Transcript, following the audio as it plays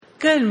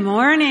Good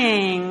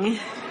morning.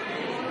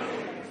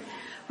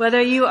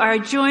 Whether you are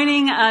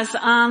joining us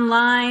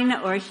online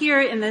or here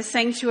in the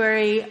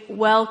sanctuary,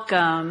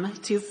 welcome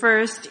to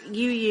First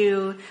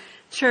UU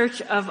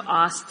Church of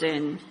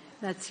Austin.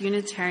 That's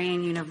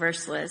Unitarian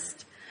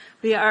Universalist.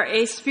 We are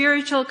a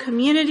spiritual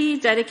community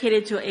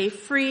dedicated to a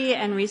free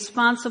and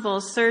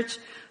responsible search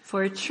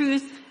for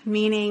truth,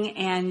 meaning,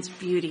 and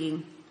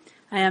beauty.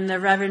 I am the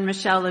Rev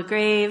Michelle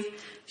LaGrave,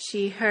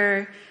 she,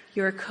 her,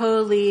 your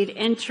co-lead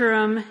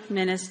interim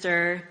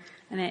minister,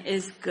 and it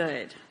is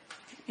good.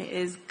 It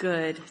is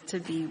good to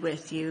be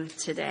with you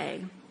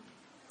today.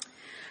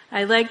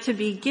 I'd like to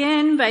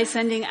begin by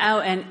sending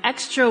out an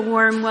extra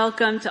warm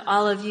welcome to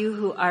all of you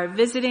who are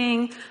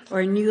visiting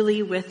or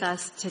newly with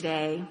us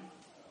today.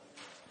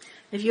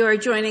 If you are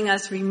joining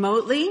us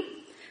remotely,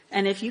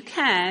 and if you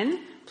can,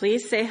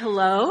 please say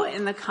hello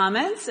in the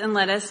comments and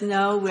let us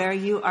know where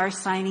you are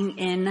signing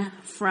in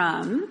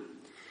from.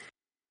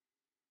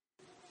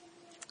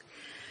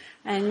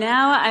 And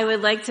now I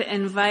would like to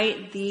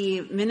invite the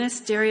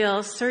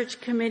Ministerial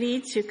Search Committee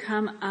to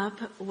come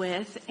up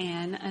with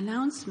an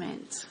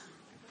announcement.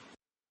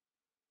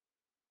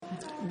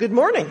 Good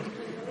morning.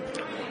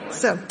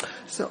 So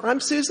I'm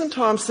Susan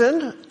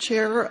Thompson,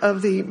 chair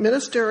of the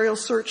Ministerial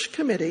Search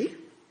Committee.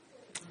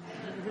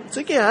 Once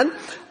again,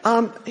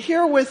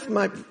 here with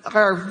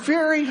our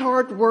very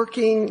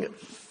hardworking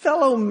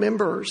fellow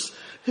members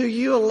who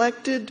you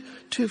elected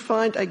to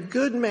find a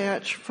good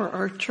match for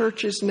our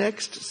church's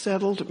next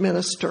settled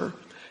minister.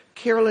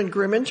 Carolyn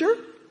Grimminger,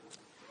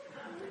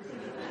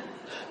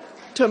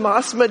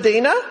 Tomas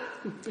Medina,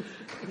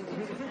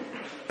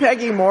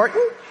 Peggy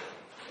Morton,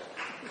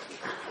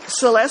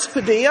 Celeste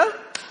Padilla,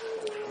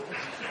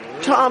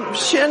 Tom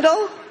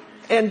Schindel,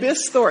 and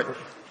Biss Thornton.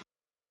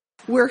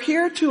 We're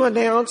here to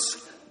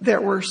announce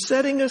that we're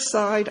setting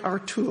aside our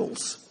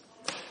tools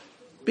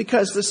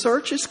because the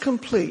search is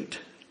complete.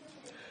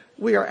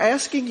 We are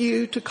asking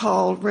you to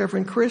call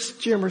Reverend Chris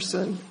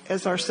Jimerson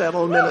as our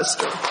settled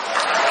minister.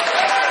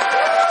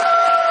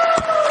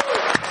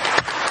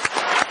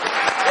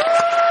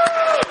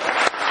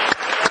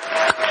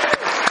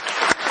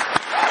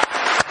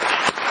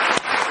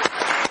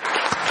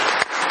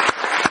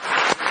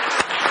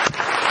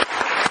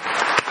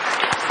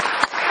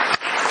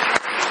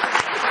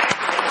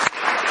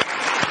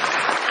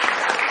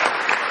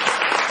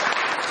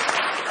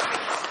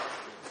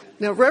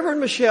 Now, Reverend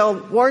Michelle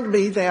warned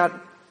me that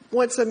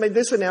once I made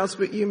this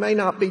announcement, you may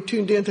not be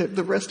tuned into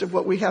the rest of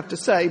what we have to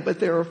say, but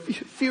there are a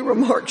few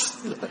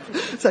remarks.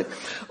 So,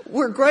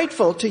 we're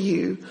grateful to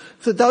you,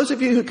 for those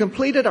of you who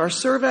completed our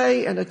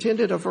survey and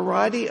attended a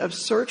variety of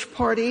search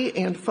party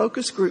and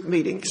focus group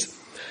meetings.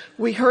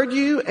 We heard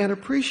you and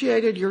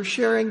appreciated your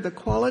sharing the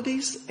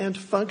qualities and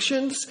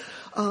functions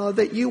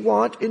that you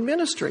want in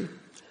ministry.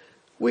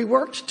 We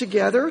worked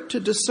together to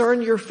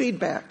discern your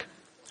feedback.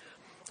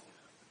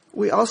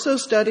 We also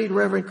studied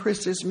Reverend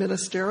Chris's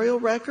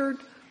ministerial record,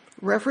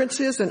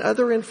 references and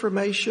other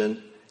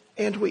information,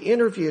 and we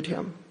interviewed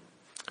him.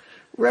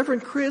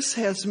 Reverend Chris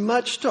has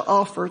much to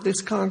offer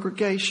this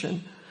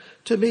congregation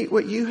to meet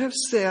what you have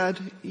said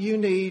you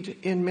need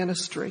in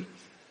ministry.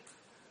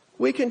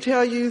 We can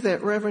tell you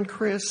that Reverend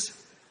Chris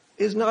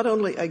is not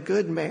only a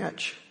good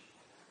match,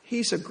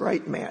 he's a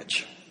great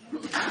match.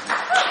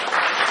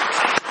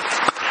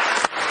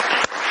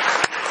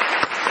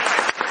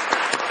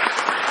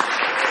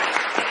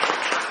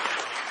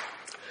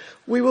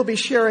 We will be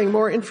sharing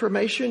more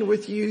information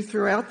with you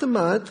throughout the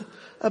month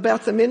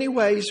about the many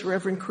ways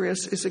Reverend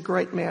Chris is a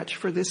great match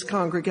for this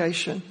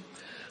congregation.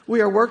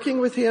 We are working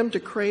with him to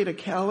create a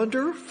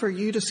calendar for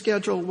you to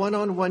schedule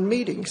one-on-one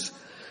meetings.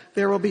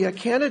 There will be a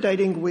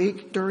candidating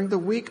week during the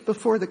week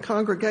before the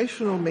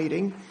congregational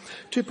meeting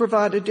to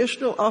provide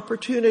additional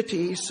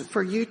opportunities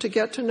for you to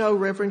get to know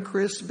Reverend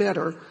Chris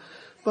better,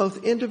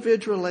 both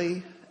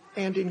individually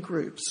and in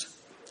groups.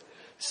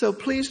 So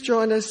please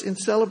join us in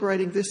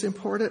celebrating this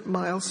important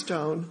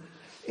milestone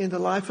in the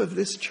life of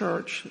this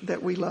church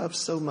that we love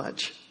so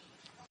much.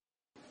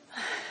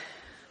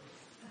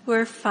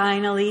 We're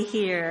finally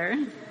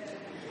here.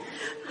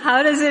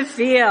 How does it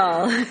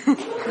feel?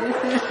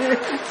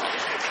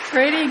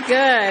 Pretty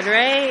good,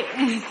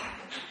 right?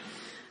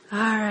 All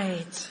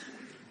right.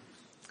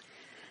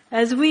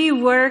 As we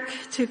work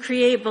to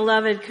create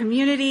beloved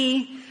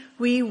community,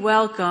 we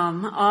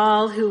welcome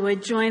all who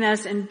would join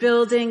us in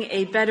building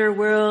a better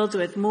world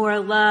with more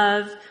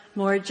love,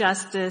 more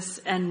justice,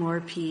 and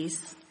more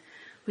peace.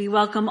 We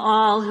welcome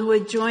all who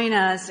would join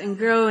us in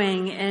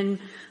growing in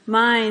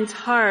mind,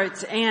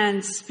 heart,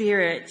 and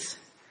spirit.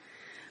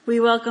 We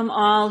welcome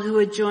all who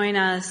would join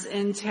us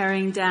in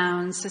tearing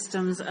down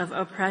systems of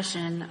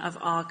oppression of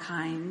all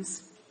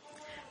kinds.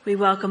 We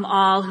welcome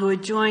all who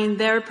would join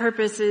their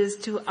purposes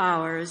to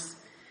ours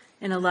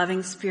in a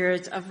loving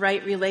spirit of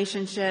right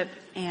relationship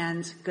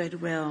and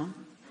goodwill.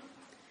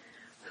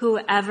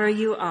 Whoever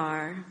you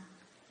are,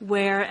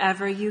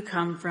 wherever you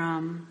come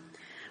from,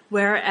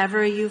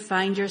 wherever you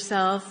find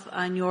yourself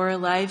on your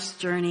life's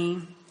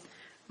journey,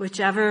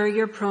 whichever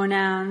your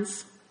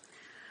pronouns,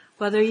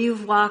 whether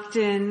you've walked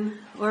in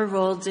or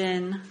rolled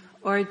in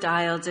or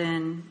dialed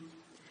in,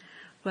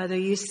 whether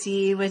you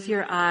see with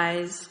your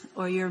eyes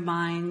or your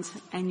mind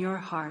and your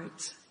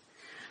heart.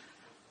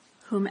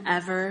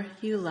 Whomever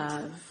you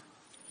love,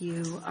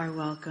 you are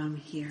welcome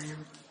here.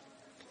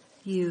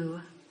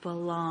 You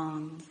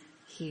belong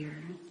here.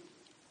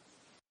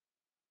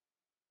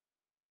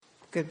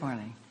 Good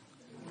morning.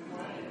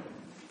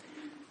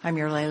 I'm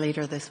your lay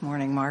leader this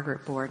morning,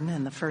 Margaret Borden,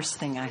 and the first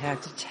thing I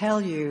have to tell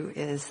you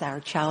is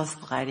our chalice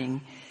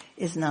lighting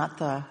is not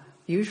the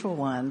usual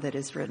one that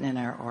is written in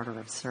our order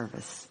of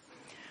service.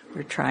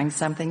 We're trying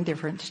something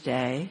different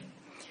today.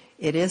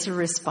 It is a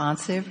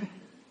responsive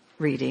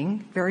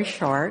reading, very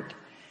short.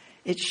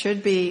 It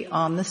should be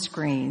on the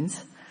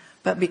screens,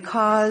 but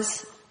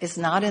because it's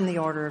not in the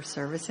order of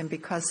service and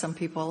because some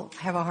people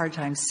have a hard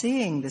time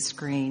seeing the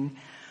screen,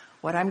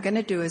 what I'm going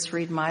to do is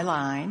read my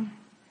line,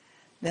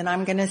 then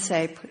I'm going to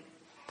say,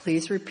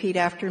 please repeat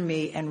after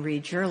me and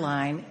read your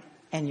line,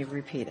 and you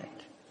repeat it.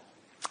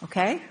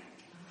 Okay?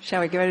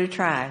 Shall we give it a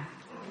try?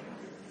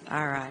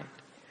 All right.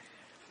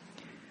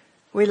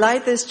 We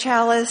light this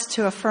chalice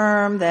to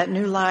affirm that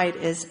new light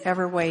is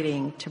ever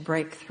waiting to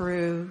break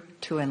through,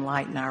 to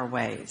enlighten our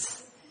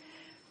ways.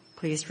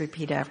 Please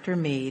repeat after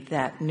me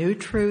that new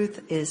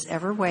truth is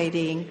ever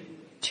waiting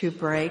to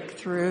break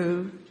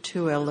through,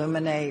 to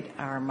illuminate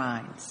our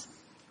minds.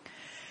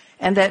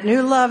 And that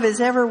new love is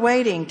ever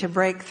waiting to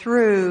break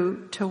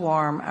through, to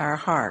warm our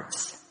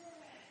hearts.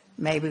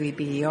 May we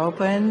be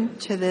open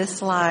to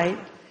this light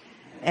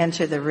and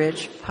to the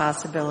rich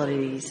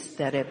possibilities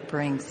that it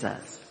brings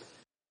us.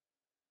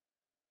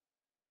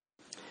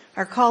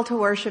 Our call to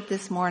worship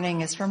this morning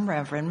is from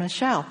Rev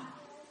Michelle.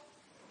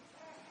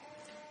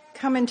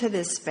 Come into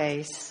this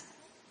space,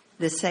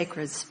 this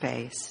sacred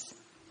space,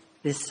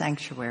 this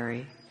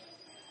sanctuary,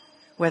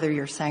 whether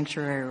your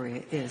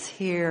sanctuary is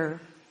here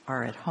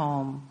or at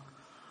home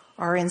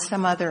or in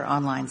some other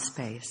online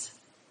space.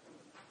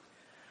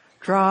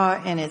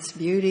 Draw in its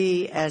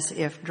beauty as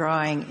if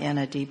drawing in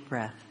a deep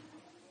breath.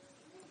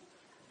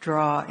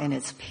 Draw in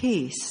its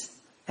peace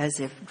as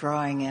if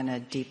drawing in a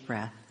deep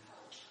breath.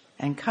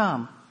 And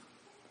come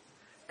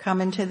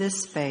into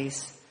this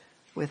space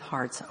with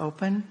hearts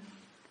open,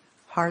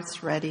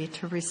 hearts ready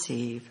to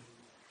receive,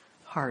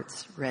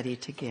 hearts ready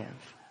to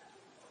give.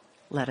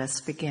 Let us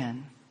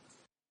begin.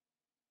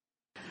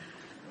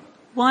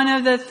 One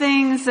of the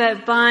things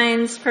that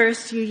binds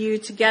First UU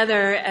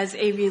together as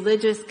a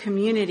religious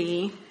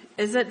community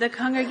is that the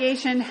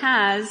congregation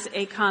has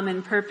a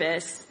common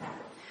purpose.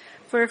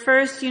 For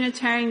First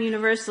Unitarian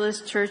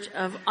Universalist Church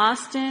of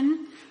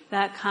Austin,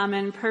 that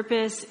common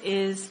purpose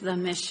is the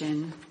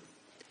mission.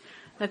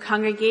 The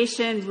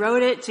congregation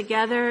wrote it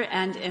together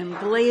and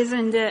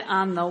emblazoned it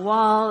on the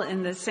wall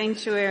in the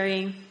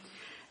sanctuary.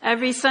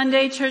 Every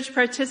Sunday, church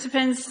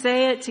participants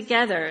say it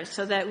together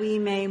so that we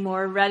may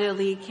more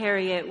readily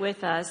carry it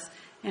with us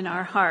in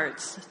our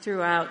hearts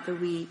throughout the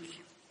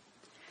week.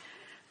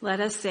 Let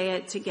us say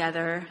it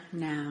together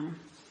now.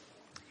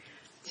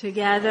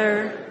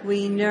 Together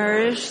we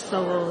nourish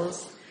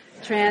souls,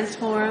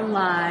 transform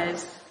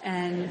lives,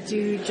 and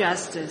do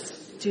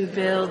justice to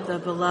build the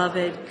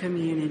beloved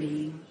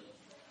community.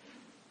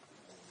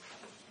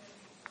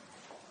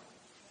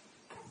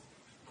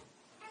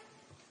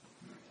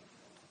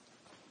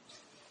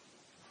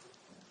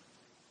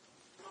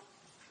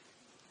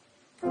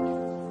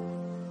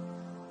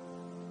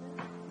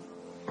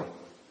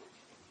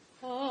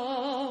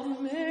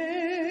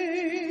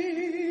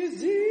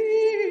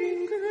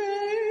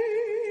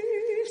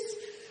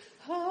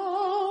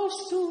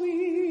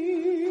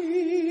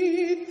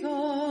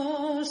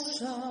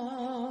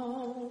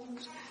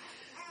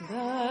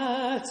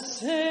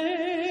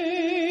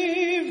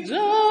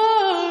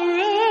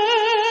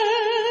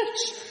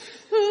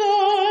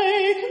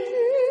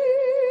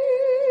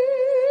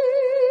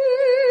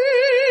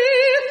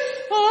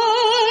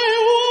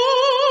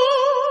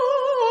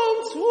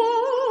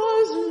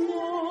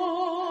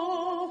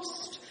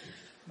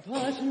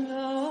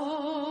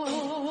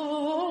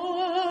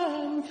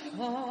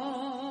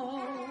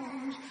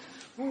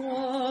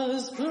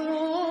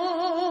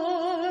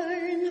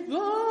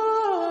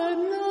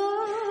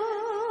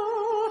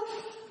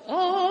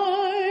 Oh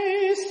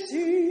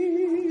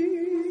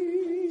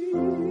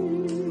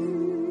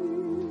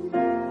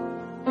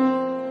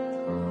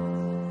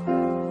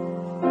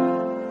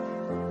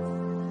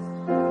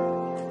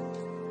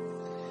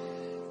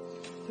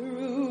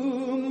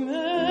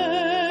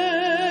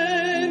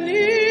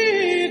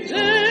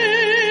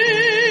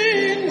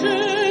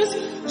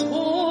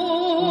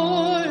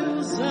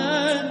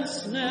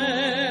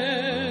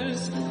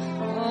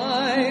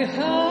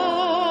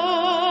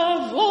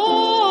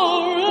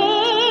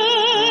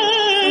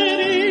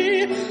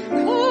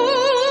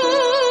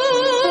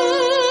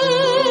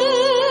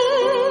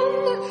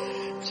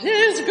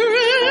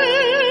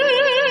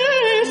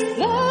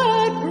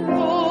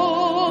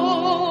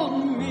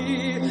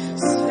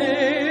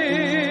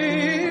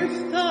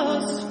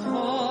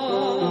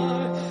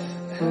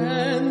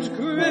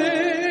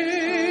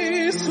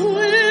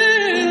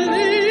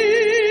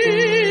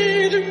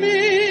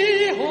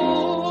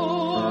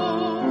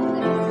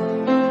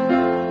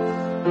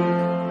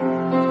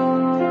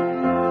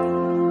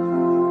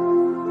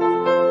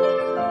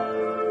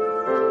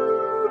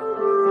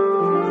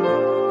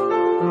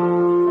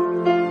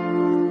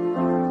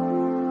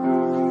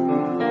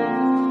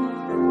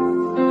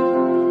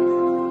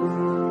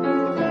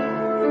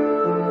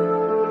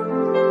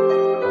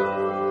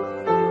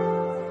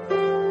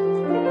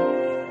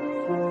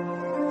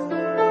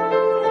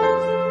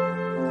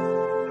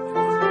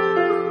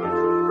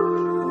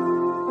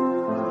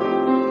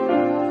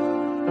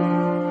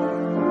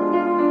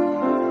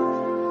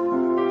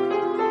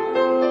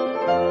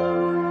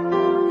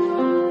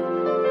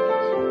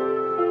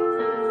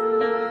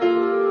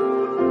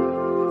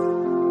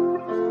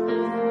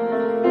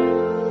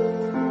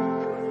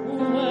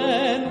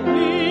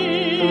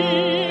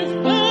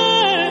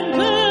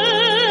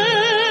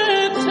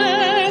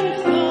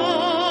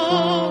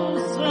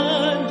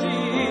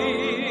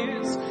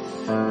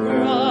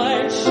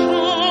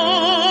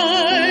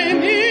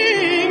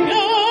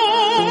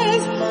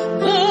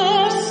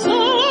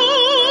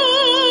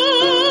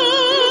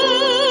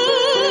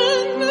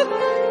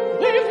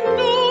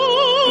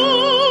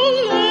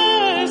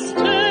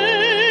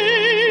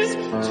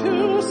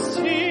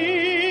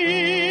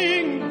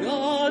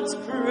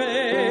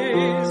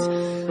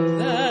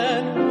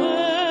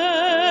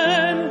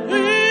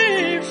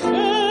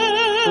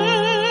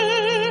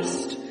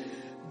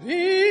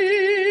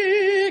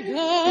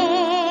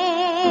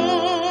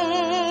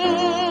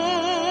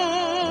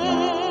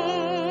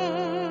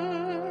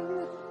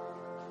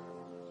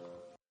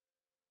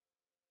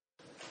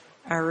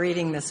Our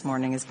reading this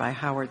morning is by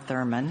Howard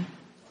Thurman,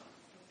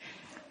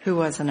 who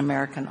was an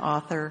American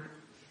author,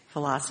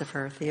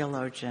 philosopher,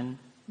 theologian,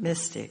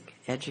 mystic,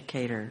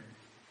 educator,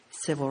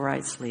 civil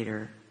rights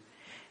leader,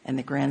 and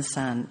the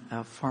grandson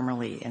of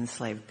formerly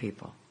enslaved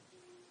people.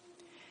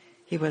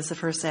 He was the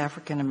first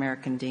African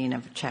American dean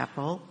of a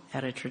chapel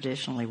at a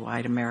traditionally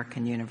white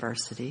American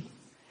university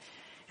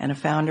and a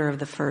founder of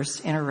the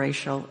first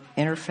interracial,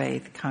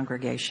 interfaith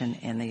congregation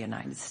in the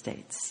United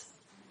States.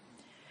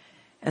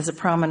 As a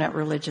prominent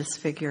religious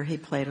figure, he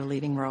played a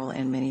leading role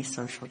in many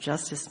social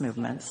justice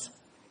movements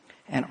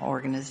and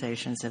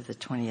organizations of the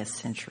 20th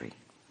century.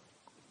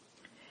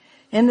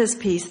 In this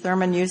piece,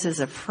 Thurman uses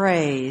a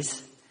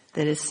phrase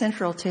that is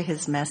central to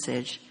his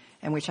message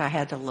and which I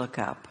had to look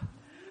up.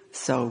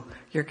 So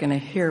you're going to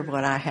hear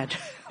what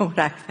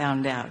I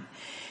found out.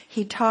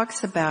 He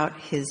talks about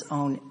his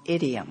own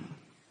idiom.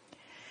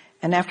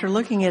 And after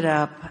looking it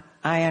up,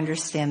 I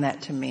understand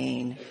that to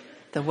mean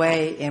the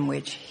way in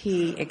which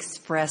he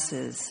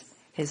expresses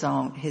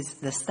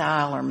the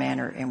style or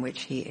manner in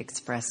which he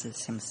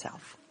expresses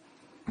himself.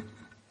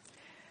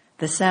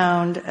 The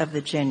Sound of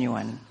the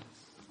Genuine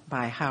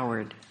by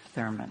Howard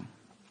Thurman.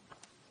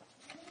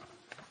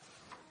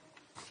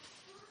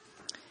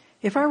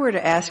 If I were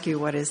to ask you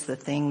what is the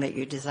thing that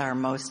you desire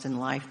most in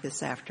life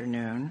this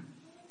afternoon,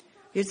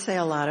 you'd say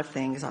a lot of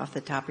things off the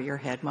top of your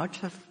head,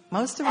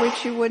 most of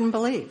which you wouldn't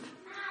believe.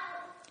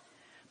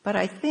 But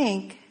I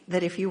think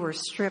that if you were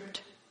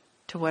stripped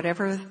to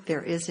whatever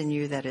there is in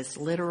you that is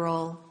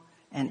literal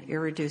and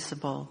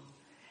irreducible,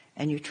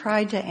 and you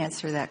tried to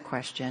answer that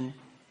question,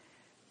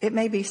 it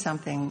may be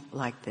something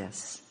like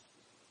this.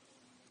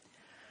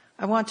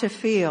 I want to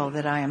feel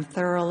that I am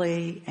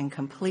thoroughly and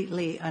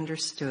completely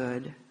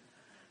understood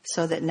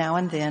so that now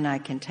and then I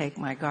can take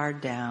my guard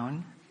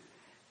down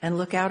and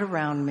look out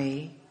around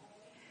me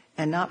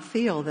and not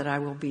feel that I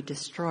will be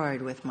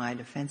destroyed with my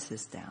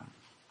defenses down.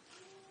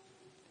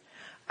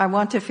 I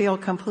want to feel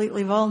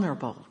completely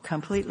vulnerable,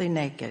 completely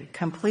naked,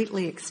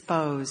 completely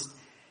exposed,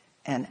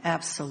 and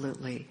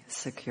absolutely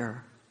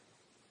secure.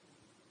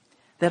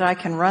 That I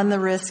can run the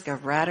risk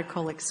of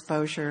radical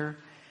exposure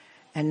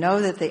and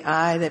know that the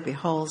eye that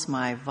beholds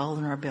my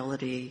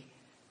vulnerability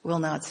will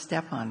not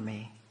step on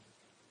me.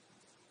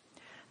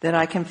 That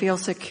I can feel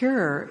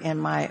secure in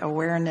my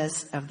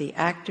awareness of the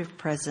active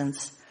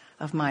presence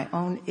of my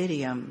own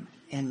idiom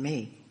in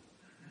me.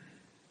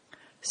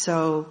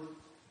 So,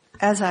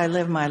 as I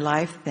live my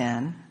life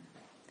then,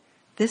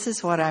 this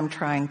is what I'm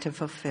trying to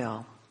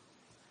fulfill.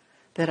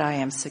 That I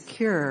am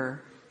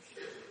secure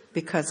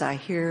because I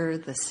hear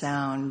the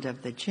sound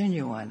of the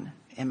genuine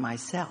in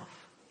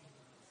myself.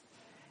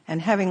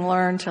 And having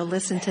learned to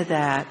listen to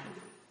that,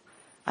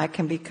 I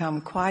can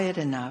become quiet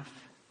enough,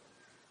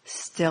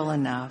 still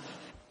enough,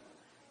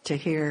 to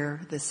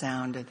hear the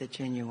sound of the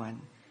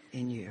genuine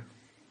in you.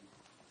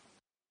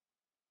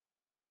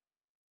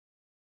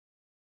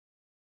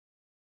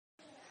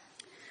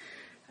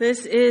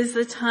 This is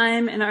the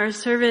time in our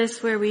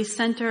service where we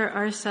center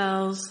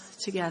ourselves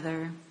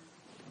together.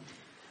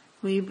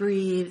 We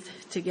breathe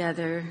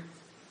together.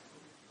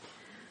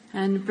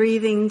 And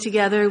breathing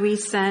together, we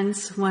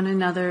sense one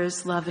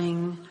another's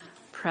loving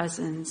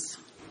presence.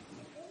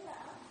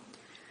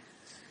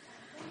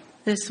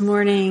 This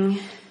morning,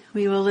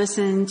 we will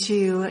listen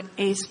to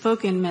a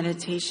spoken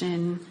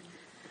meditation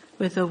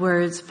with the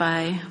words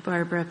by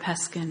Barbara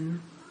Peskin.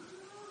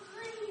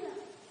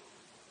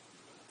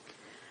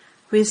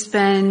 We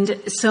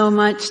spend so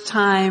much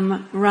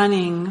time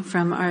running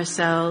from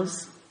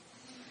ourselves,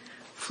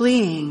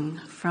 fleeing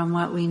from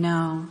what we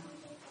know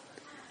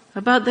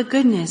about the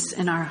goodness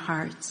in our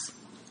hearts.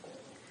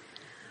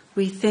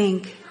 We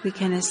think we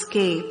can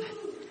escape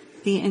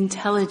the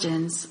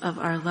intelligence of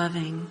our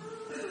loving.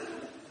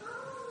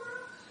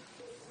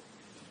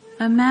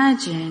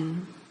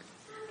 Imagine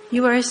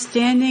you are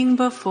standing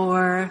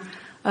before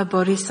a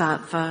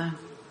bodhisattva,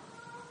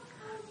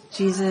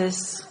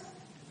 Jesus,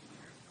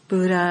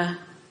 Buddha,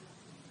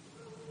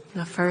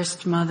 the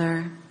First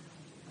Mother.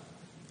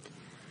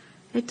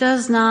 It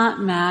does not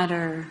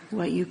matter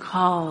what you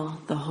call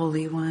the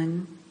Holy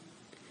One.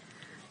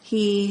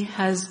 He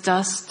has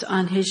dust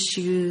on his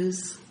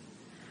shoes,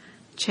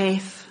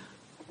 chafe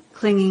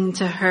clinging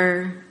to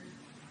her,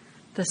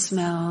 the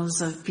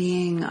smells of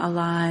being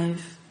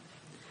alive.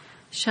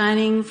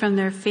 Shining from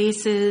their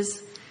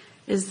faces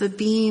is the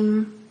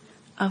beam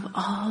of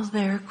all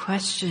their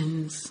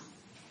questions,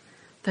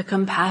 the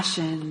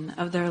compassion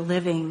of their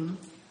living.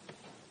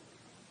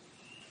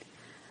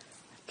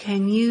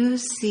 Can you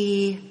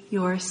see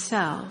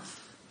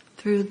yourself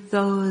through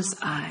those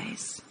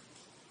eyes?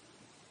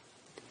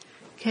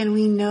 Can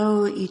we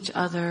know each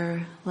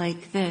other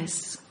like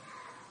this?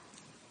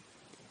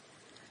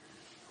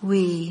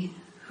 We,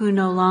 who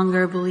no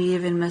longer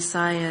believe in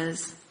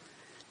messiahs,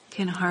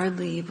 can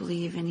hardly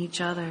believe in each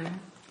other.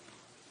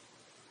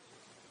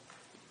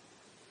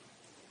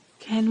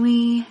 Can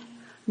we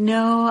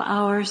know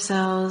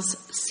ourselves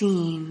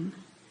seen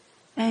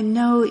and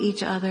know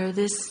each other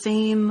this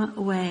same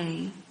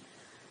way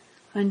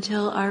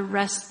until our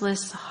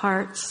restless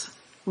hearts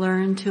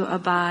learn to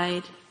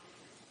abide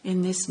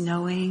in this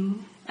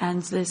knowing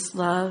and this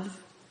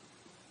love?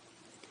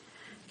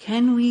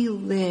 Can we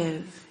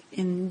live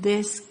in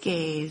this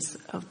gaze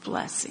of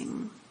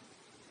blessing?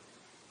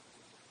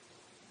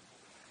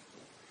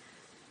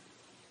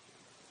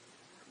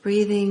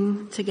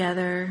 Breathing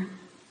together,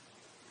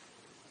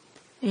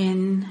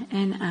 in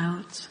and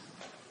out,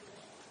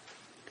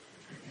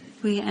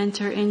 we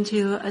enter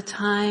into a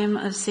time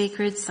of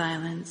sacred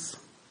silence,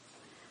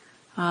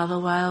 all the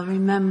while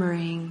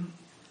remembering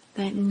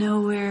that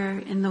nowhere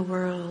in the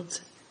world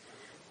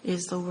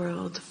is the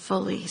world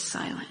fully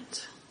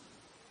silent.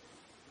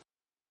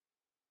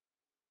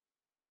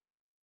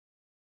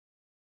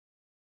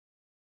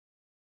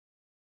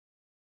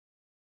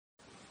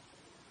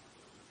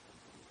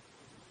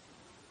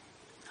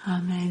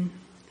 Amen,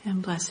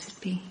 and blessed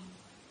be.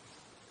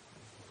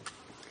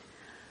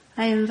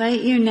 I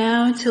invite you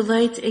now to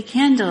light a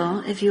candle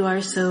if you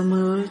are so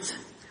moved.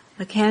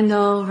 A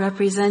candle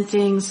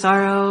representing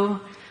sorrow,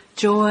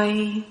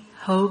 joy,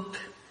 hope,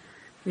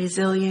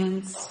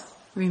 resilience,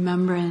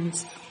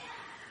 remembrance.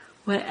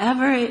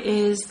 Whatever it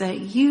is that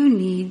you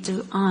need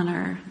to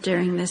honor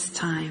during this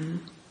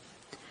time.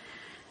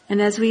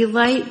 And as we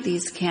light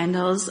these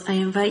candles, I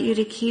invite you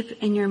to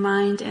keep in your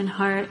mind and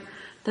heart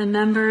the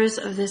members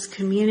of this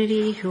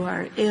community who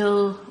are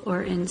ill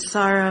or in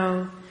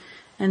sorrow,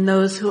 and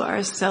those who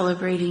are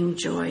celebrating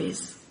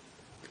joys.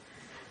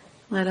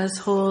 Let us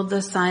hold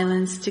the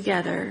silence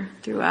together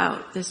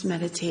throughout this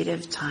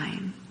meditative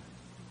time.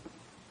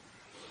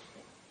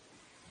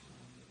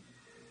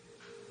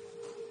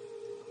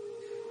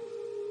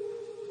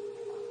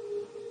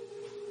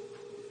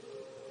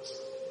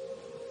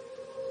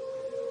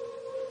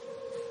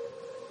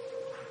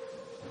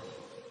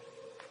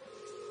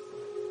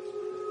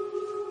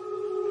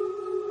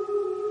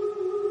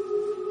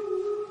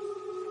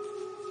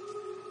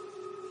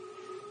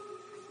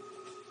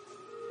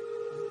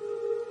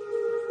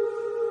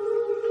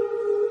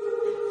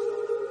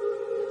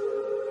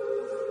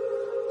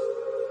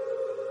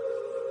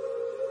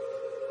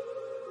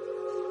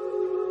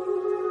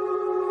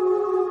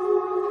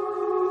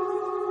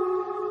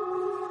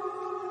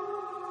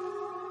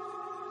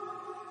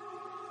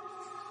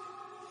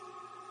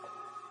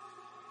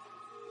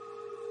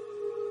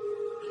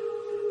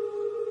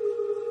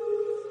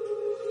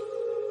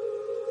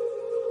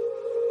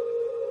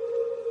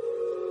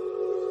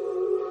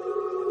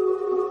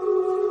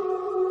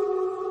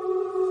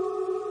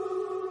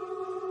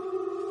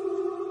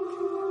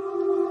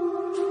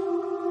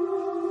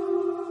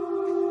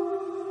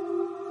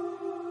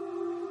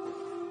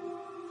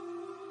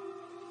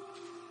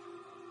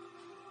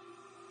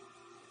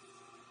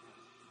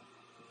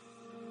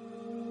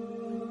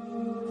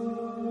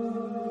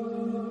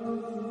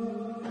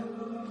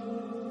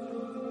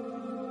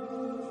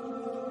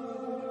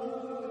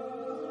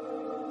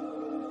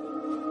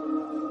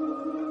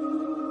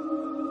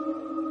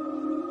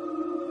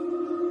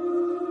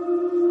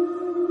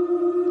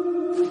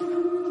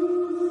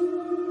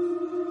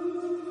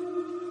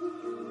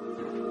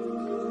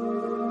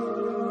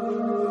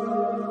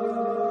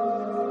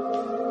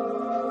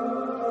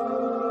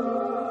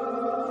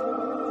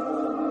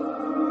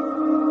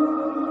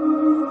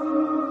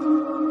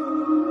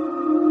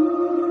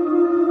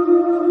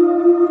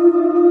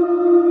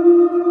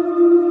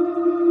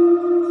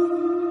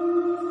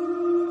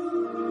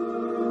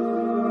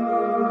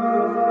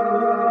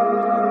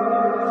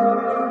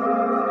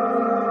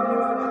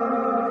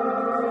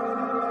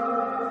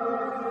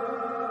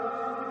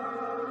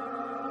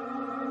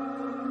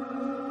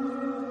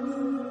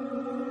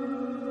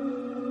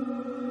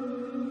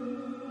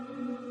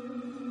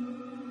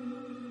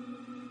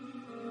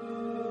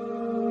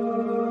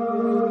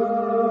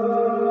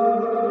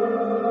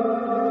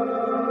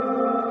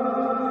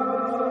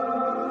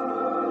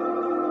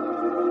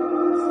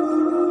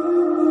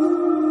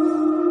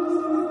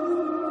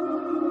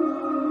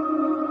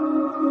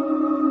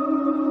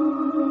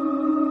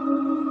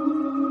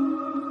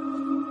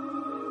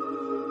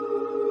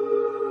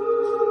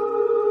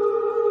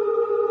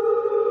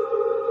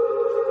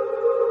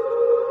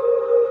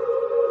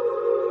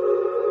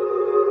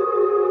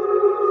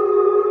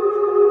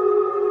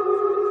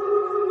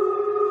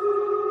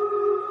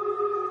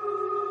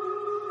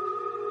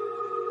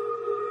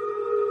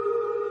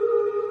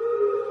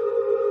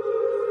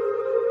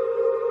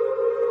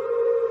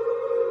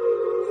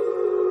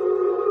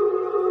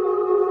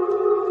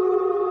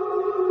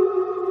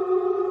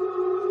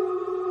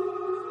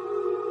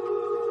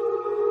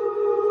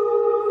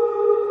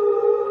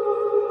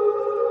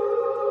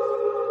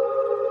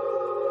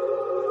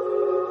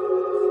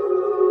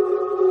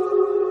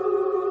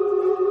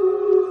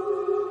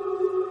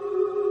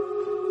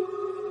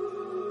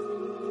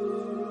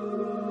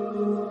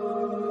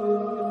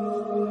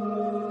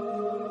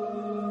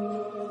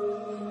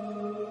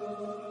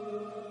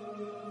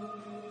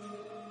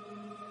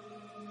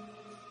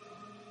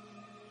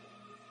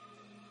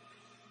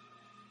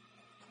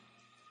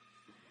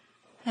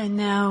 And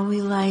now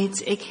we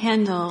light a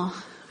candle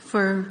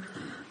for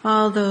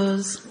all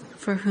those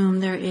for whom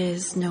there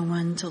is no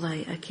one to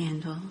light a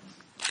candle.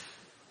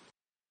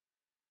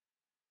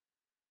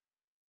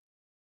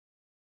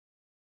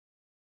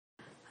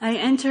 I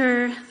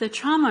enter the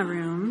trauma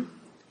room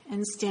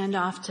and stand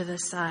off to the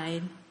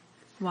side,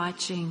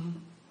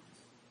 watching.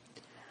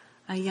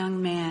 A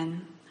young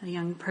man, a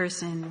young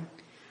person,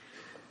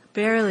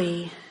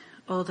 barely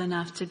old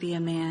enough to be a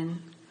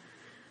man,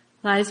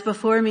 lies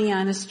before me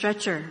on a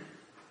stretcher.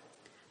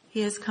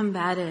 He is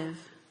combative,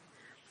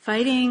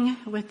 fighting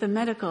with the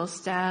medical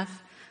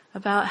staff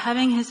about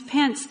having his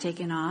pants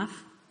taken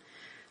off,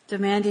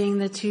 demanding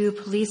the 2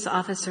 police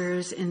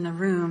officers in the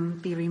room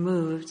be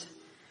removed,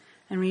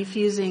 and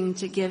refusing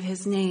to give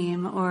his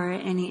name or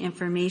any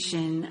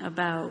information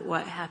about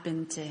what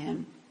happened to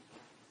him.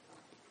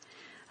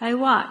 I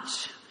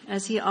watch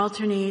as he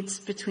alternates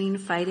between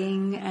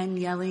fighting and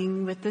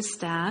yelling with the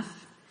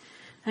staff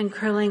and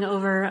curling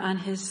over on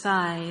his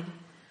side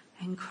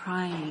and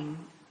crying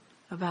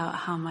about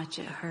how much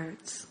it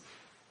hurts.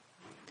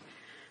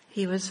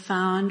 He was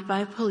found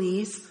by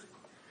police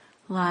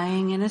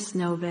lying in a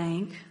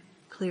snowbank,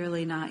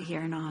 clearly not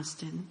here in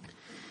Austin,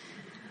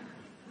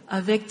 a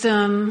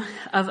victim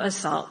of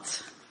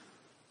assault.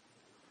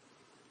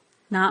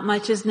 Not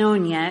much is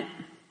known yet,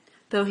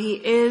 though he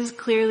is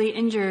clearly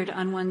injured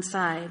on one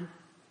side.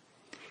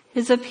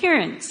 His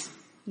appearance,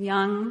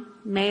 young,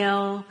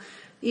 male,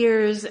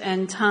 ears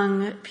and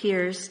tongue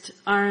pierced,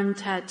 arm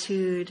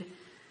tattooed,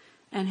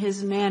 and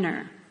his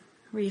manner,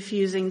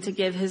 refusing to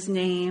give his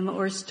name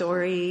or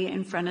story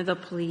in front of the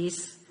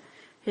police,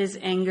 his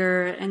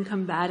anger and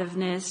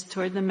combativeness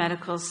toward the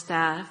medical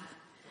staff,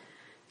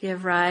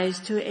 give rise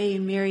to a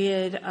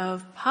myriad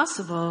of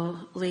possible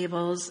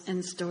labels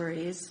and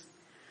stories,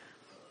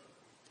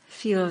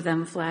 few of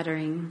them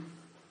flattering.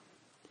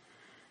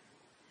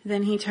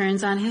 Then he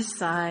turns on his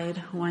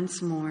side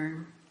once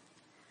more,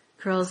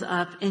 curls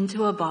up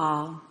into a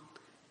ball,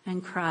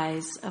 and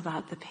cries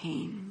about the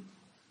pain.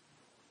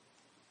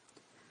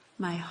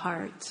 My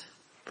heart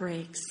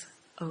breaks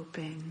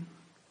open.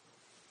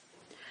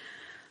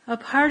 A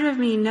part of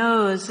me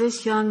knows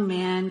this young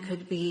man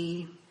could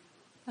be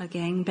a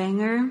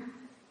gangbanger,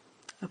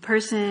 a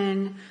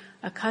person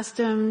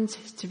accustomed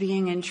to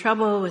being in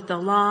trouble with the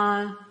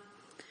law,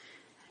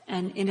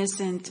 an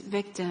innocent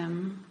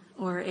victim,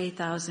 or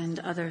 1,000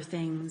 other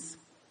things.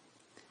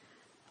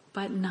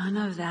 But none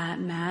of that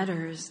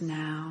matters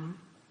now.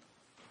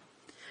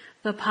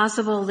 The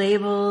possible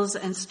labels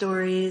and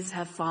stories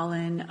have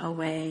fallen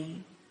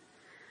away.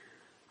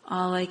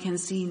 All I can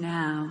see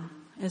now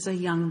is a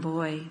young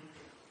boy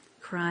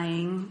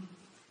crying,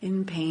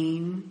 in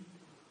pain,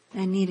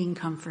 and needing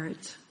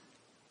comfort.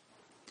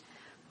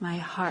 My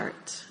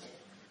heart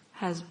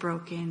has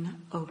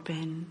broken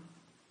open.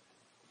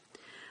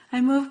 I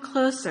move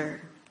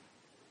closer,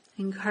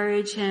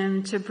 encourage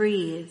him to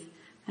breathe,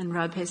 and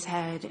rub his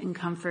head in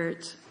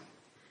comfort.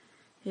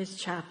 His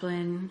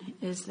chaplain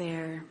is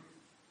there.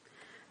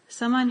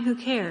 Someone who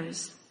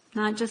cares,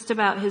 not just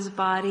about his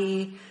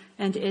body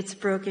and its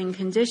broken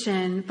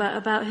condition, but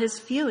about his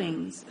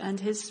feelings and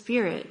his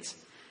spirit,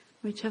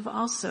 which have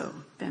also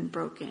been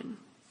broken.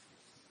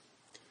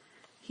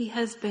 He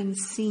has been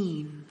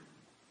seen,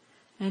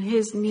 and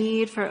his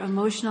need for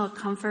emotional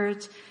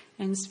comfort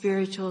and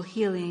spiritual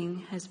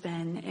healing has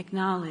been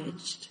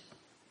acknowledged.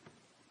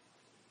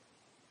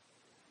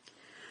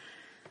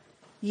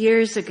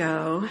 Years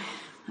ago,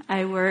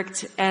 I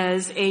worked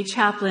as a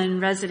chaplain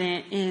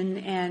resident in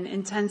an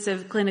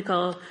intensive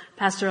clinical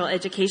pastoral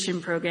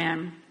education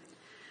program.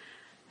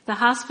 The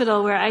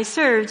hospital where I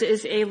served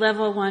is a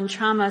level 1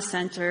 trauma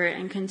center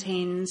and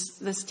contains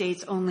the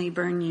state's only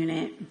burn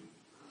unit.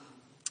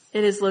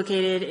 It is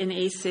located in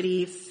a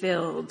city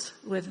filled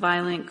with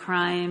violent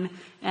crime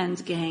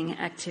and gang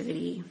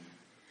activity.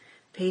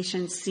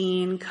 Patients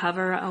seen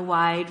cover a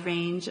wide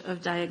range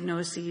of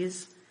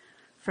diagnoses,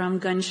 from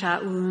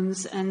gunshot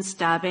wounds and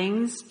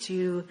stabbings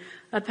to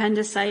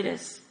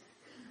appendicitis,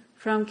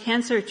 from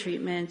cancer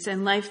treatments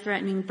and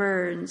life-threatening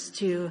burns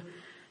to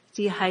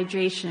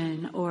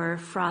dehydration or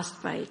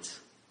frostbite,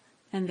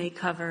 and they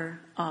cover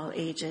all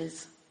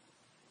ages.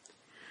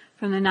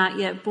 From the not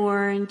yet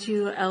born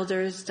to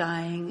elders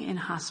dying in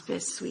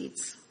hospice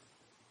suites.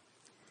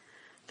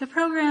 The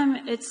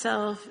program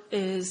itself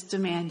is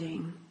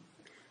demanding,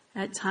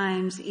 at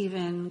times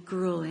even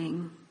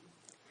grueling.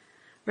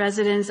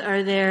 Residents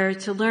are there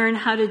to learn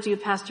how to do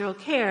pastoral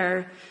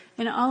care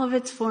in all of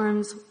its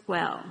forms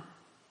well.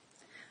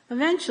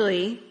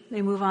 Eventually,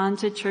 they move on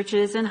to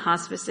churches and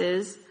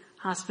hospices,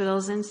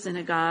 hospitals and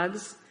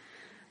synagogues,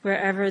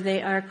 wherever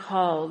they are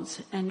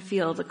called and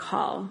feel the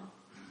call.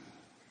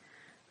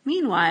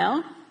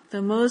 Meanwhile,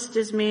 the most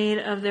is made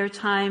of their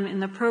time in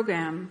the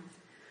program.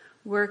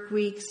 Work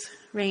weeks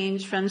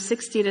range from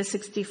 60 to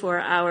 64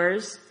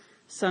 hours,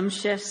 some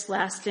shifts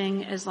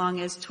lasting as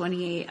long as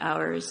 28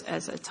 hours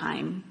at a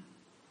time.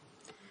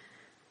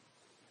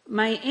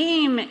 My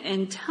aim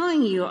in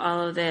telling you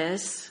all of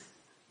this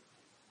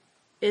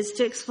is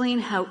to explain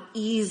how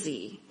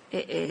easy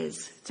it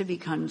is to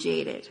become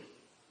jaded.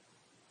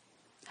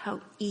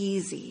 How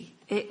easy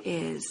it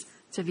is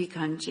to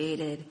become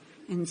jaded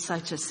in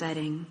such a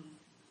setting.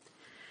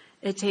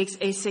 It takes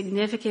a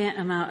significant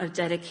amount of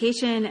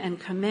dedication and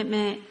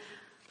commitment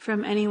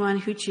from anyone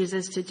who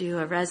chooses to do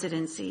a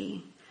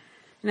residency.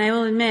 And I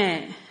will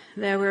admit,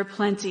 there were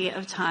plenty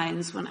of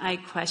times when I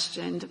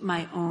questioned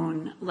my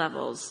own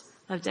levels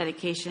of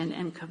dedication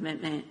and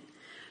commitment,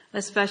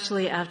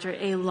 especially after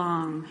a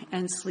long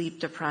and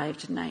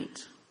sleep-deprived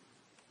night.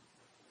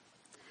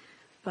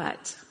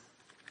 But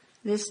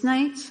this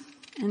night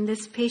and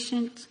this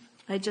patient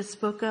I just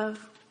spoke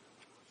of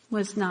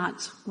was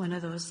not one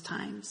of those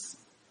times.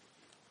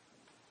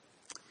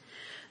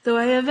 Though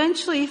I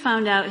eventually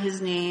found out his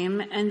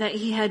name and that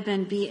he had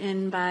been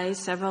beaten by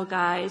several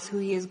guys who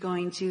he is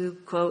going to,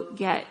 quote,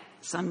 get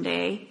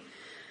someday,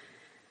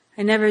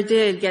 I never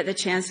did get the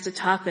chance to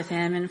talk with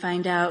him and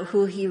find out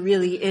who he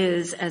really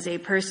is as a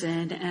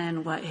person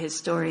and what his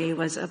story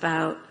was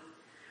about.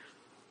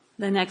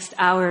 The next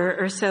hour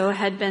or so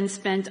had been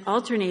spent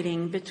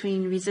alternating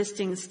between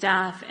resisting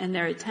staff and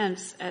their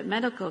attempts at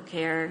medical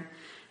care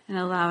and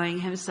allowing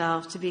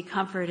himself to be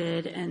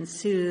comforted and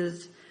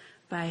soothed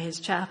by his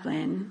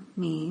chaplain,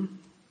 me.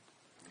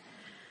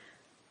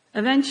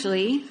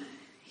 Eventually,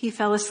 he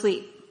fell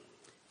asleep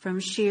from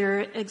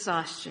sheer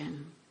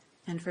exhaustion,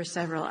 and for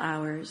several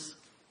hours.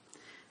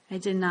 I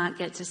did not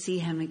get to see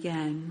him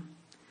again,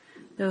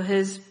 though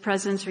his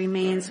presence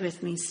remains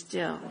with me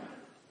still,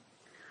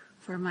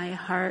 for my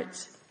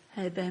heart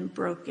had been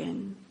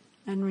broken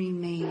and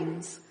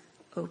remains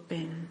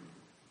open.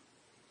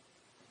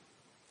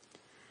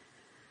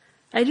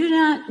 I do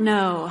not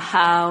know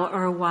how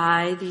or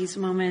why these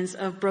moments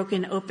of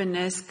broken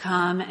openness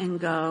come and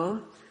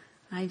go.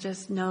 I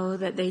just know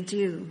that they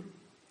do.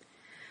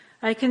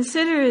 I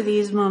consider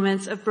these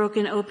moments of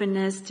broken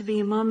openness to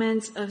be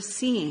moments of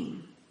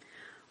seeing,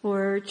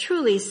 or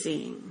truly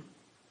seeing,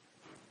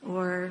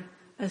 or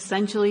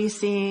essentially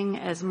seeing,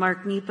 as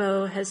Mark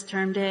Nepo has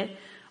termed it,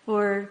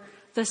 or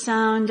the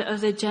sound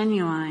of the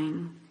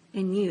genuine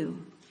in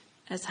you,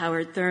 as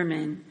Howard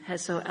Thurman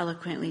has so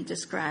eloquently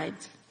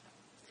described.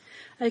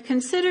 I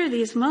consider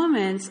these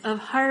moments of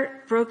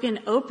heart-broken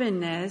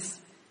openness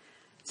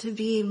to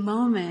be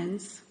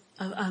moments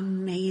of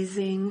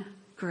amazing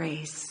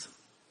grace.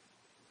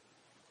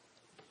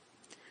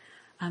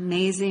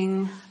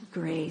 Amazing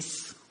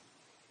grace.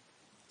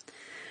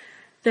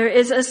 There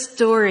is a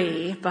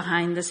story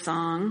behind the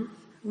song,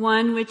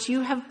 one which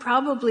you have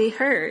probably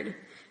heard.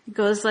 It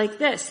goes like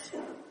this.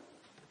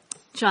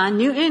 John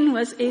Newton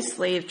was a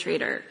slave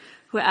trader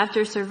who,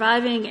 after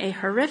surviving a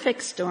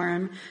horrific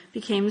storm,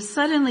 became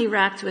suddenly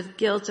racked with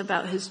guilt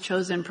about his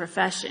chosen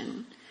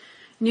profession.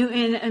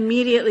 Newton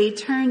immediately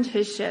turned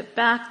his ship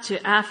back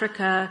to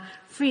Africa,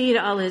 freed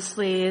all his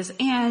slaves,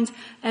 and,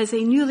 as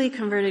a newly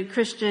converted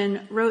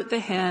Christian, wrote the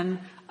hymn,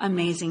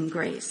 Amazing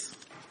Grace.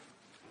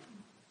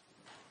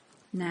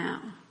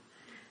 Now,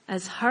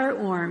 as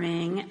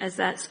heartwarming as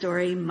that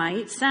story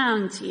might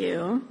sound to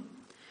you,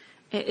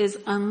 it is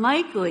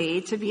unlikely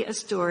to be a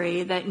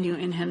story that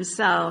Newton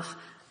himself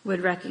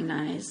would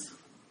recognize.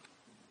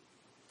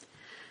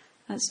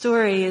 That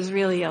story is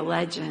really a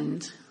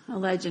legend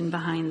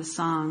behind the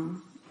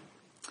song.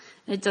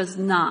 It does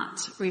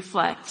not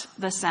reflect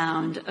the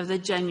sound of the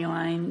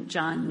genuine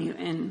John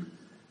Newton.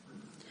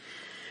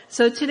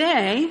 So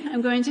today,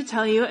 I'm going to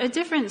tell you a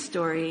different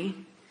story,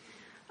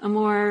 a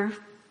more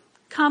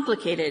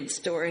complicated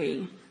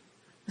story,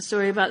 a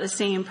story about the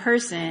same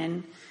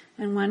person,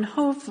 and one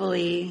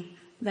hopefully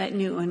that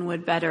Newton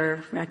would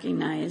better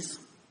recognize.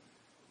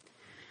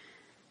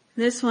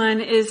 This one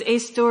is a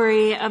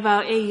story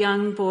about a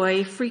young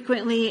boy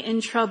frequently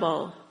in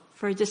trouble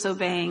for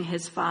disobeying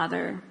his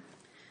father,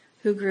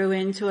 who grew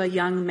into a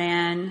young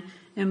man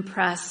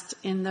impressed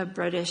in the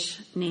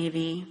British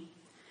Navy,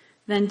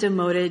 then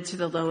demoted to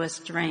the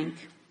lowest rank.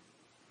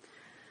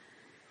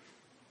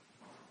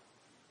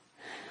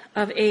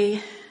 Of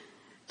a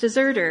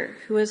deserter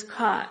who was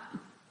caught,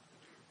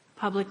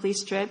 publicly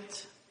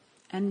stripped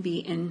and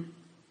beaten.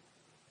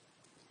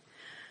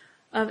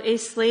 Of a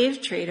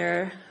slave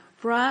trader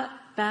brought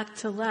back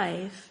to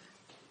life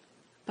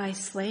by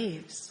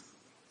slaves.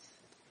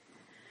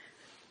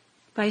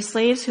 By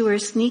slaves who were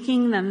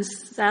sneaking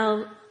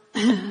themselves,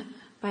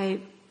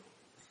 by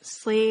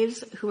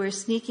slaves who were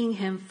sneaking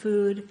him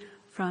food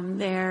from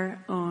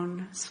their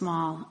own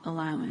small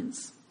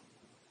allowance.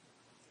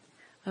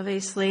 Of a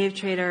slave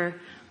trader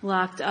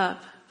locked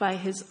up by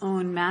his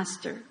own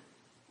master,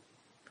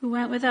 who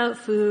went without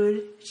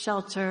food,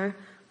 shelter,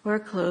 or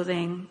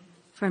clothing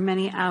for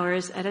many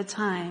hours at a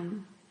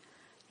time,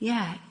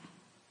 yet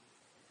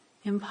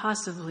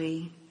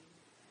impossibly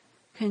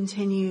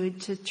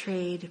continued to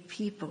trade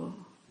people,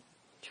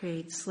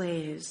 trade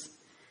slaves,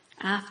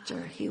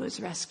 after he was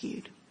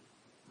rescued.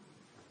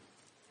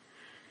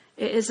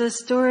 It is a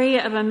story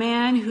of a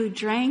man who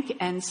drank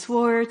and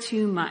swore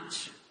too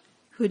much,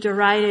 who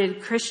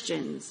derided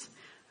Christians,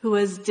 who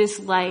was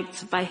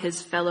disliked by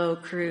his fellow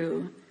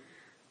crew,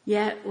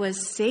 yet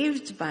was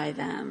saved by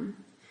them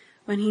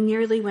when he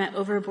nearly went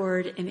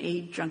overboard in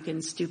a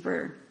drunken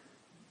stupor.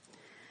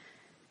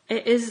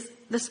 It is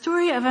the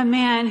story of a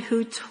man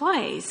who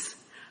twice,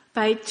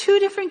 by two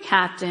different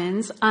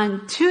captains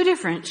on two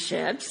different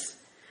ships,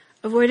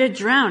 avoided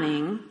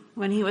drowning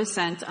when he was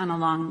sent on a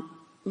long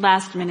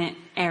last-minute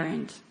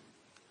errand.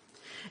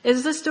 It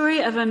is the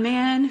story of a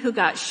man who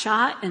got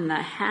shot in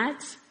the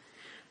hat,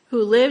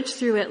 who lived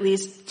through at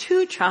least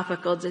 2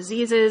 tropical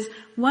diseases,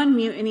 1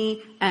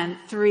 mutiny, and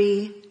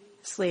 3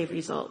 slave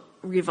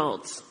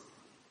revolts.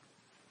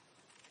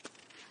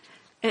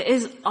 It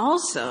is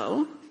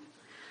also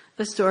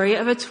the story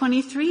of a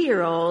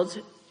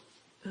 23-year-old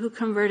who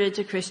converted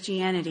to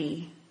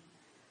Christianity,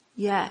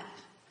 yet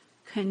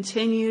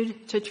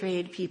continued to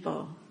trade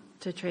people,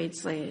 to trade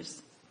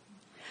slaves.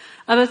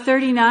 Of a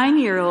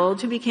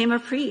 39-year-old who became a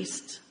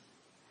priest.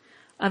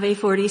 Of a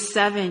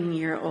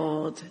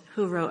 47-year-old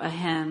who wrote a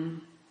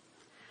hymn.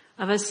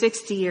 Of a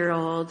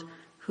 60-year-old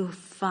who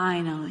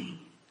finally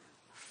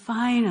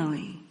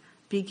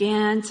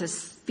began to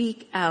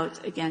speak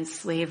out against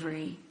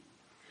slavery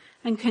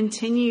and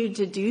continued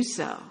to do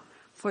so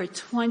for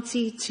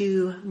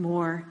 22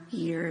 more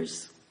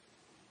years.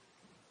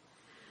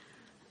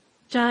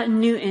 John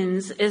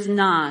Newton's is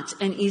not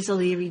an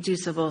easily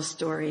reducible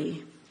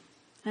story,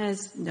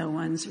 as no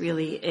one's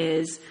really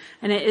is,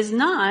 and it is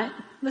not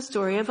the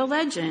story of a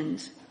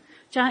legend.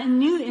 John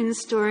Newton's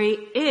story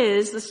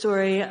is the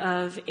story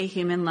of a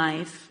human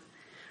life,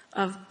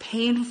 of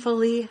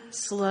painfully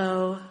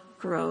slow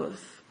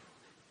growth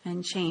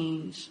and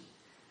change,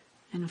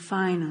 and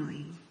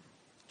finally,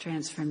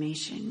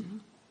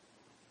 transformation.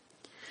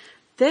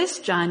 This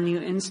John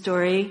Newton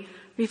story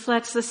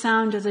reflects the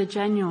sound of the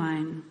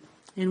genuine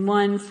in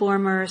one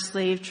former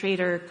slave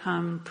trader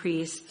come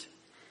priest.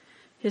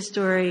 His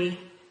story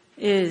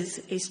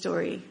is a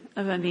story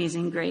of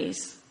amazing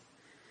grace.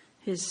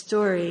 His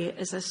story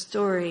is a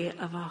story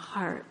of a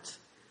heart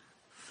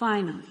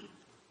finally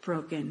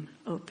broken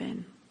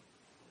open.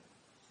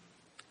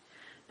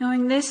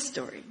 Knowing this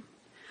story,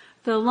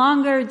 the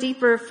longer,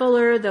 deeper,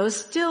 fuller, though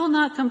still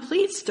not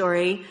complete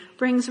story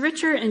brings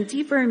richer and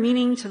deeper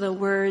meaning to the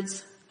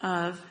words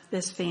of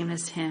this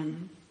famous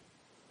hymn.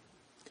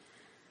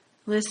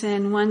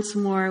 Listen once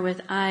more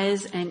with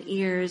eyes and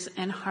ears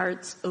and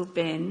hearts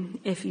open,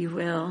 if you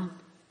will.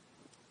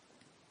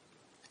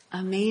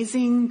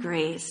 Amazing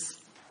grace,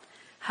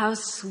 how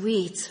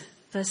sweet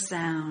the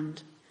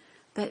sound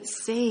that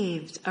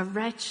saved a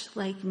wretch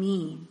like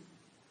me.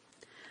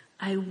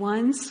 I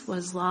once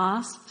was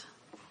lost,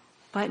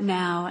 but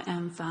now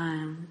am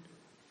found.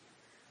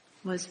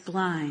 Was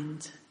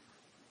blind,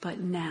 but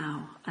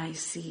now I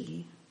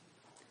see.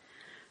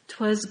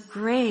 'Twas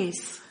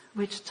grace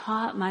which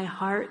taught my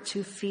heart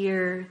to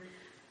fear,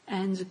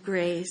 and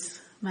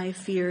grace my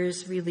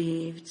fears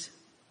relieved.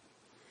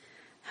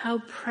 How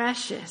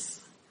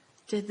precious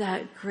did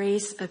that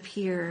grace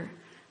appear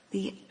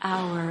the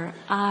hour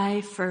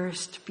I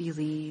first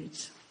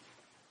believed.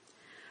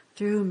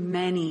 Through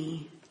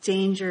many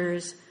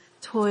dangers,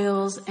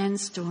 toils, and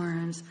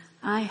storms,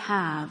 I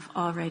have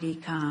already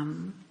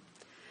come.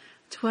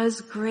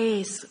 'Twas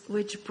grace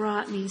which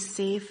brought me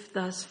safe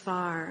thus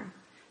far,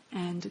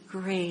 and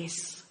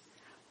grace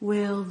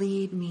will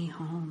lead me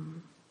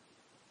home.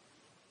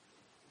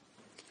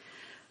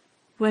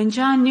 When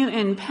John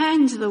Newton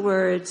penned the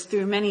words,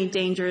 through many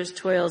dangers,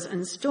 toils,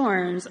 and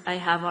storms, I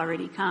have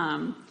already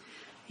come,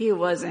 he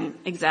wasn't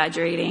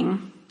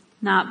exaggerating,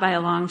 not by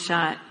a long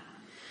shot.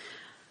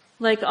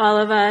 Like all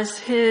of us,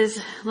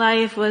 his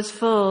life was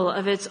full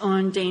of its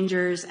own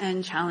dangers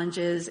and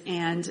challenges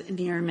and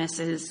near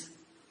misses.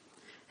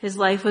 His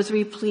life was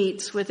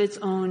replete with its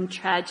own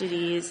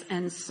tragedies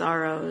and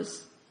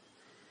sorrows,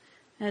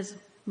 as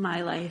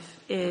my life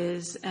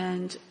is,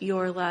 and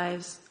your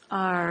lives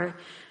are,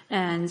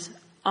 and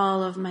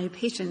all of my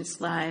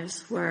patients'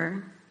 lives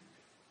were.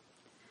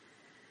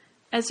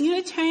 As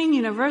Unitarian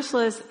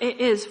Universalists, it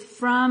is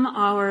from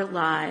our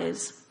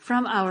lives,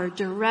 from our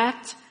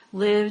direct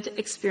lived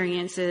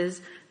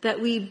experiences, that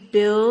we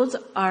build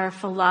our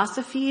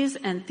philosophies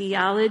and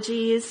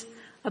theologies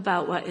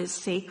about what is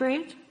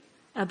sacred,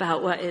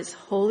 about what is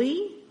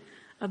holy,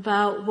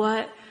 about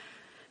what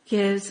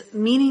gives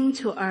meaning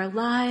to our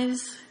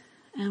lives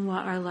and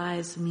what our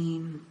lives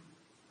mean.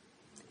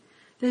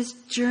 This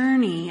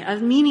journey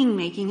of meaning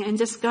making and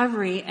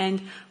discovery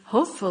and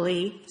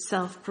hopefully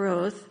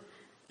self-growth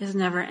is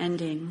never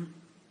ending.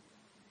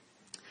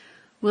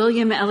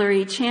 William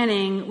Ellery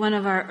Channing, one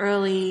of our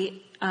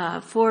early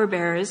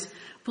forebears,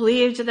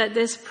 believed that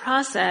this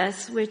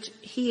process, which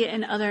he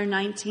and other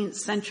 19th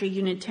century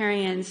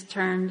Unitarians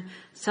termed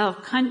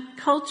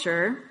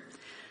self-culture,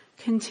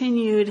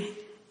 continued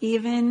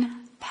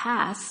even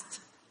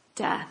past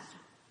death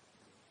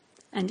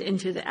and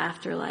into the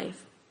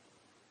afterlife.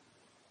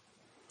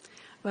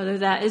 Whether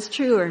that is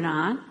true or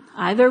not,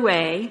 either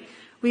way,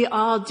 we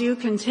all do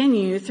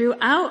continue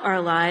throughout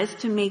our lives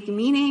to make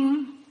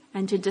meaning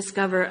and to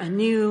discover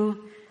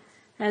anew,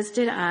 as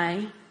did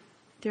I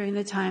during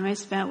the time I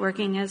spent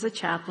working as a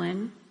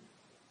chaplain.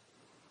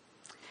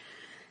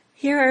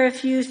 Here are a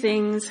few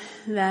things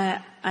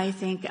that I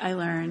think I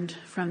learned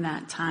from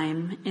that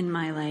time in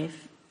my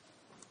life.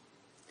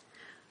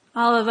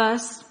 All of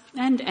us,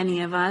 and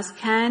any of us,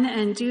 can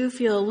and do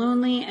feel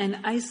lonely and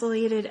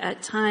isolated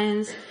at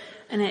times,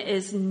 and it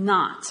is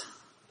not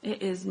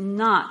It is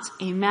not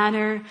a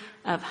matter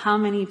of how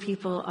many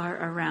people are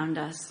around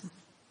us.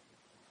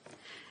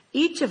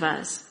 Each of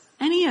us,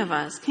 any of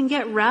us, can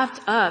get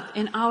wrapped up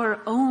in our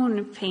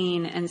own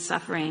pain and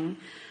suffering.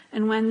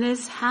 And when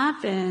this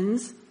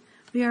happens,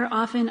 we are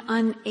often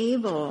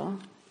unable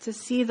to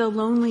see the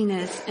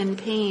loneliness and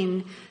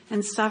pain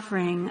and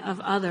suffering of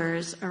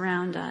others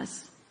around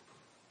us.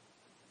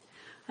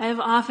 I have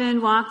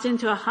often walked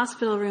into a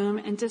hospital room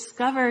and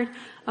discovered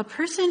a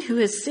person who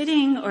is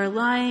sitting or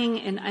lying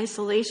in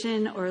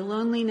isolation or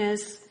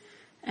loneliness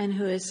and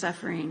who is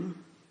suffering.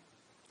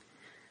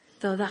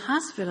 Though the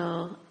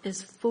hospital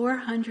is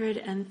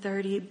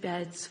 430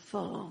 beds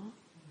full,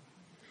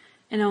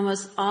 and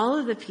almost all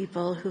of the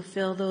people who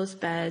fill those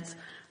beds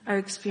are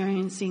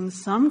experiencing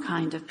some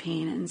kind of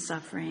pain and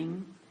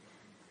suffering,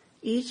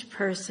 each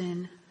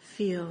person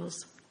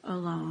feels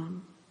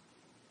alone.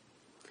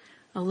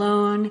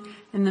 Alone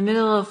in the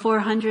middle of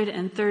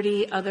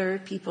 430 other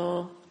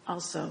people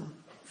also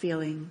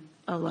feeling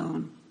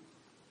alone.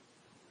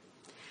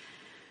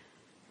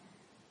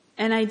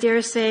 And I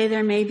dare say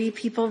there may be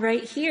people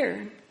right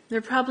here. There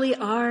probably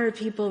are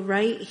people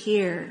right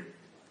here,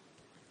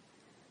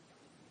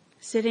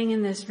 sitting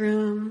in this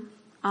room,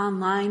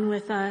 online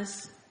with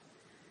us,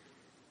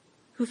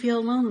 who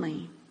feel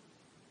lonely,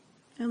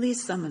 at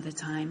least some of the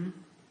time.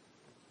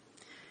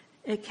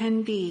 It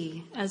can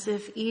be as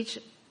if each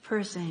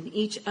person,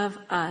 each of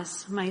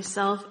us,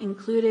 myself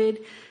included,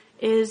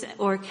 is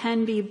or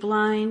can be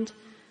blind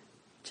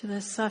to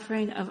the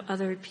suffering of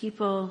other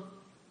people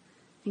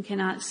and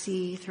cannot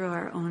see through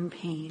our own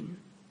pain.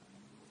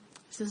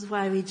 This is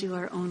why we do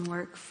our own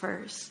work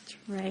first,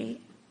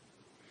 right?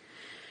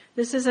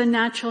 This is a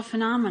natural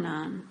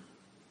phenomenon.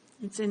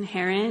 It's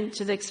inherent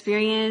to the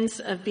experience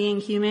of being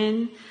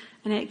human,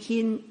 and it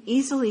can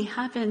easily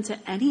happen to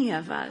any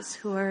of us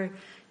who are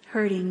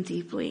hurting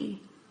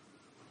deeply.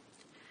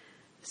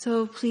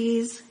 So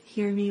please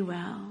hear me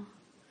well.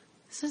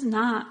 This is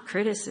not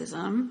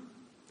criticism.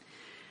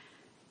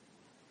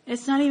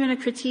 It's not even a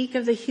critique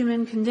of the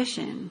human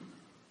condition.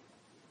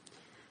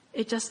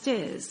 It just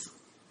is.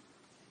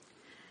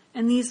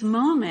 And these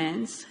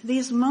moments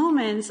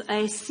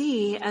I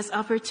see as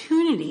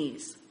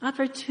opportunities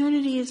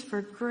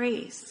for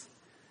grace,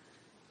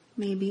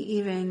 maybe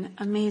even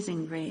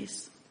amazing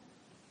grace.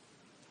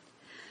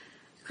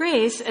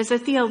 Grace, as a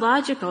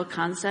theological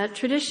concept,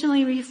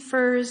 traditionally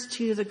refers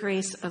to the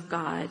grace of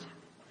God.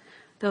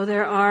 Though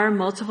there are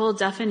multiple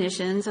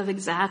definitions of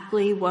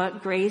exactly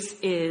what grace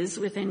is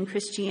within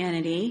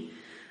Christianity,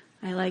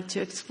 I like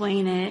to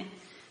explain it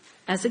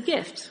as a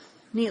gift,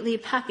 neatly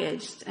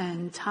packaged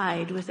and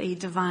tied with a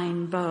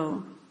divine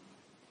bow.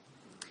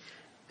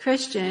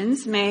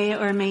 Christians may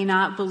or may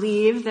not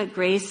believe that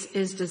grace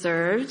is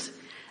deserved,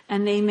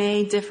 and they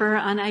may differ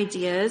on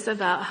ideas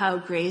about how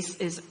grace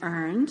is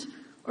earned,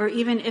 or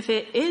even if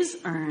it is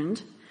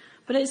earned,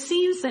 but it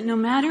seems that no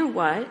matter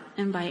what,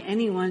 and by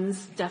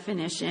anyone's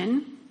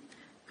definition,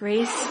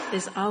 grace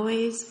is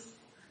always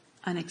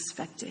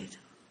unexpected.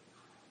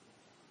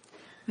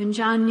 When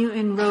John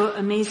Newton wrote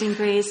Amazing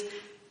Grace,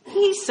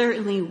 he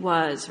certainly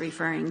was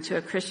referring to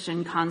a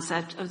Christian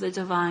concept of the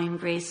divine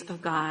grace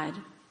of God.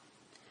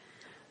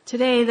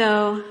 Today,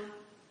 though,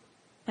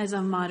 as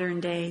a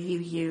modern day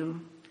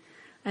you,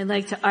 I'd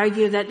like to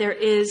argue that there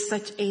is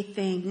such a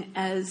thing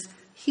as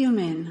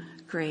human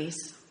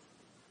grace.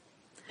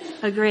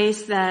 A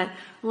grace that,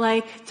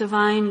 like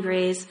divine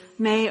grace,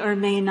 may or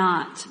may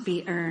not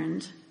be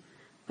earned,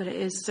 but it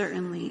is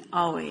certainly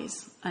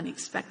always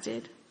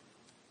unexpected.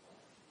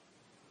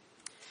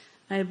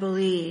 I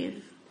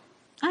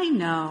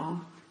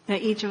know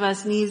that each of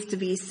us needs to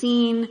be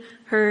seen,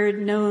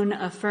 heard, known,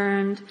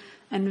 affirmed,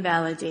 and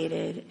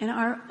validated in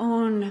our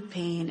own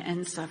pain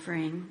and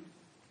suffering,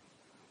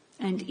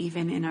 and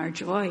even in our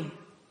joy.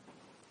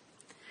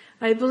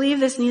 I believe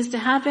this needs to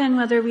happen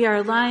whether we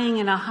are lying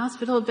in a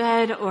hospital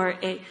bed or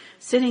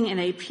sitting in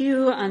a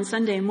pew on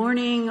Sunday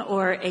morning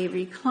or a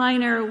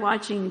recliner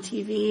watching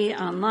TV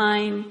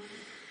online,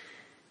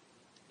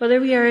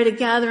 whether we are at a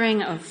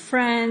gathering of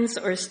friends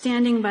or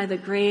standing by the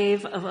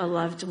grave of a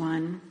loved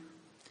one.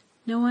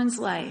 No one's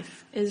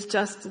life is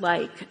just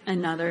like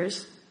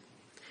another's,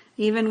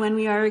 even when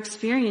we are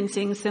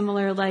experiencing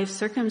similar life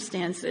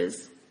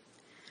circumstances.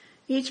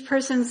 Each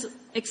person's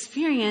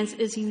experience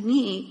is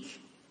unique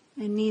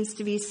and needs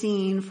to be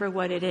seen for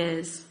what it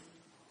is.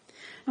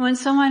 And when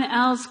someone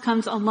else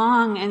comes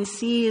along and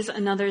sees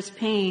another's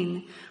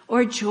pain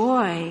or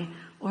joy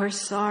or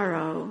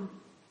sorrow,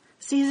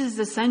 sees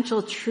the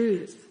essential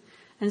truth,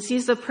 and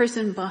sees the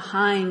person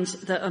behind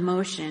the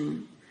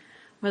emotion,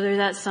 whether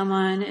that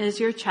someone is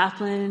your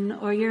chaplain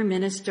or your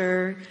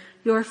minister,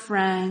 your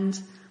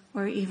friend,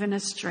 or even a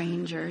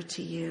stranger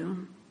to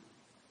you,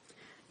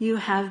 you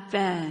have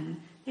been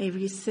a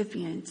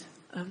recipient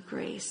of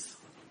grace.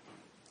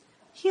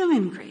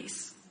 Human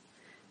grace,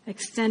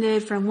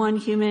 extended from one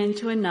human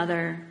to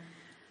another,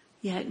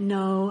 yet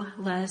no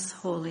less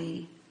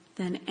holy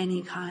than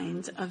any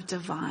kind of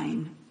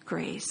divine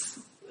grace.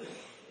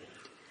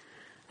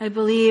 I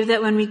believe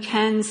that when we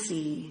can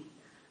see,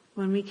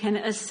 when we can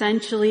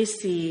essentially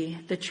see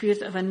the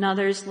truth of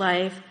another's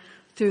life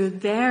through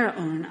their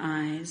own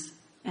eyes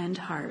and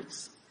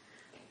hearts,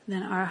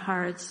 then our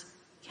hearts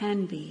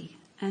can be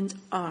and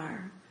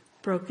are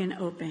broken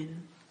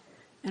open,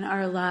 and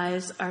our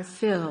lives are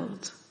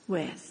filled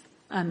with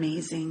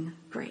amazing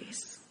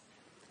grace.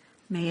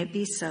 May it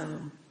be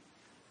so.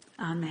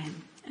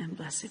 Amen, and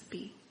blessed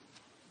be.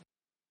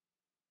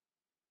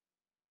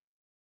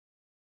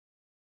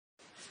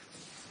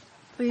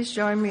 Please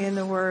join me in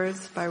the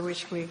words by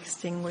which we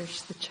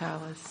extinguish the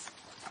chalice.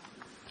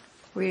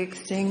 We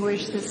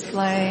extinguish this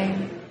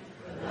flame,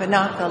 but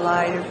not the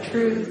light of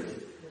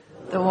truth,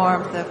 the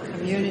warmth of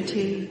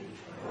community,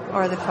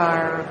 or the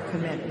fire of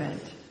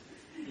commitment.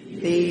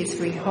 These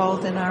we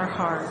hold in our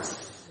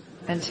hearts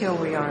until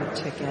we are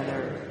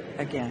together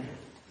again.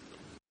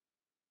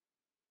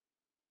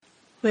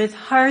 With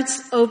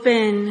hearts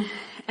open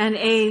and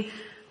a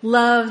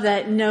love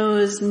that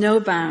knows no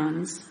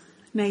bounds,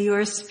 may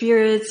your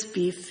spirits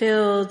be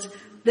filled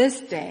this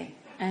day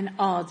and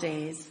all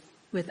days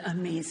with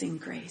amazing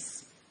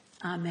grace.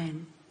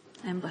 Amen,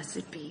 and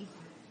blessed be.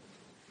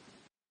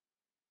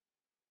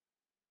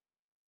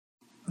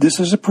 This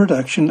is a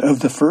production of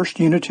the First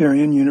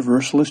Unitarian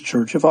Universalist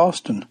Church of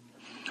Austin.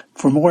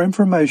 For more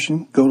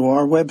information, go to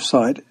our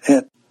website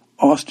at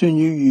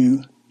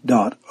austinuu.org.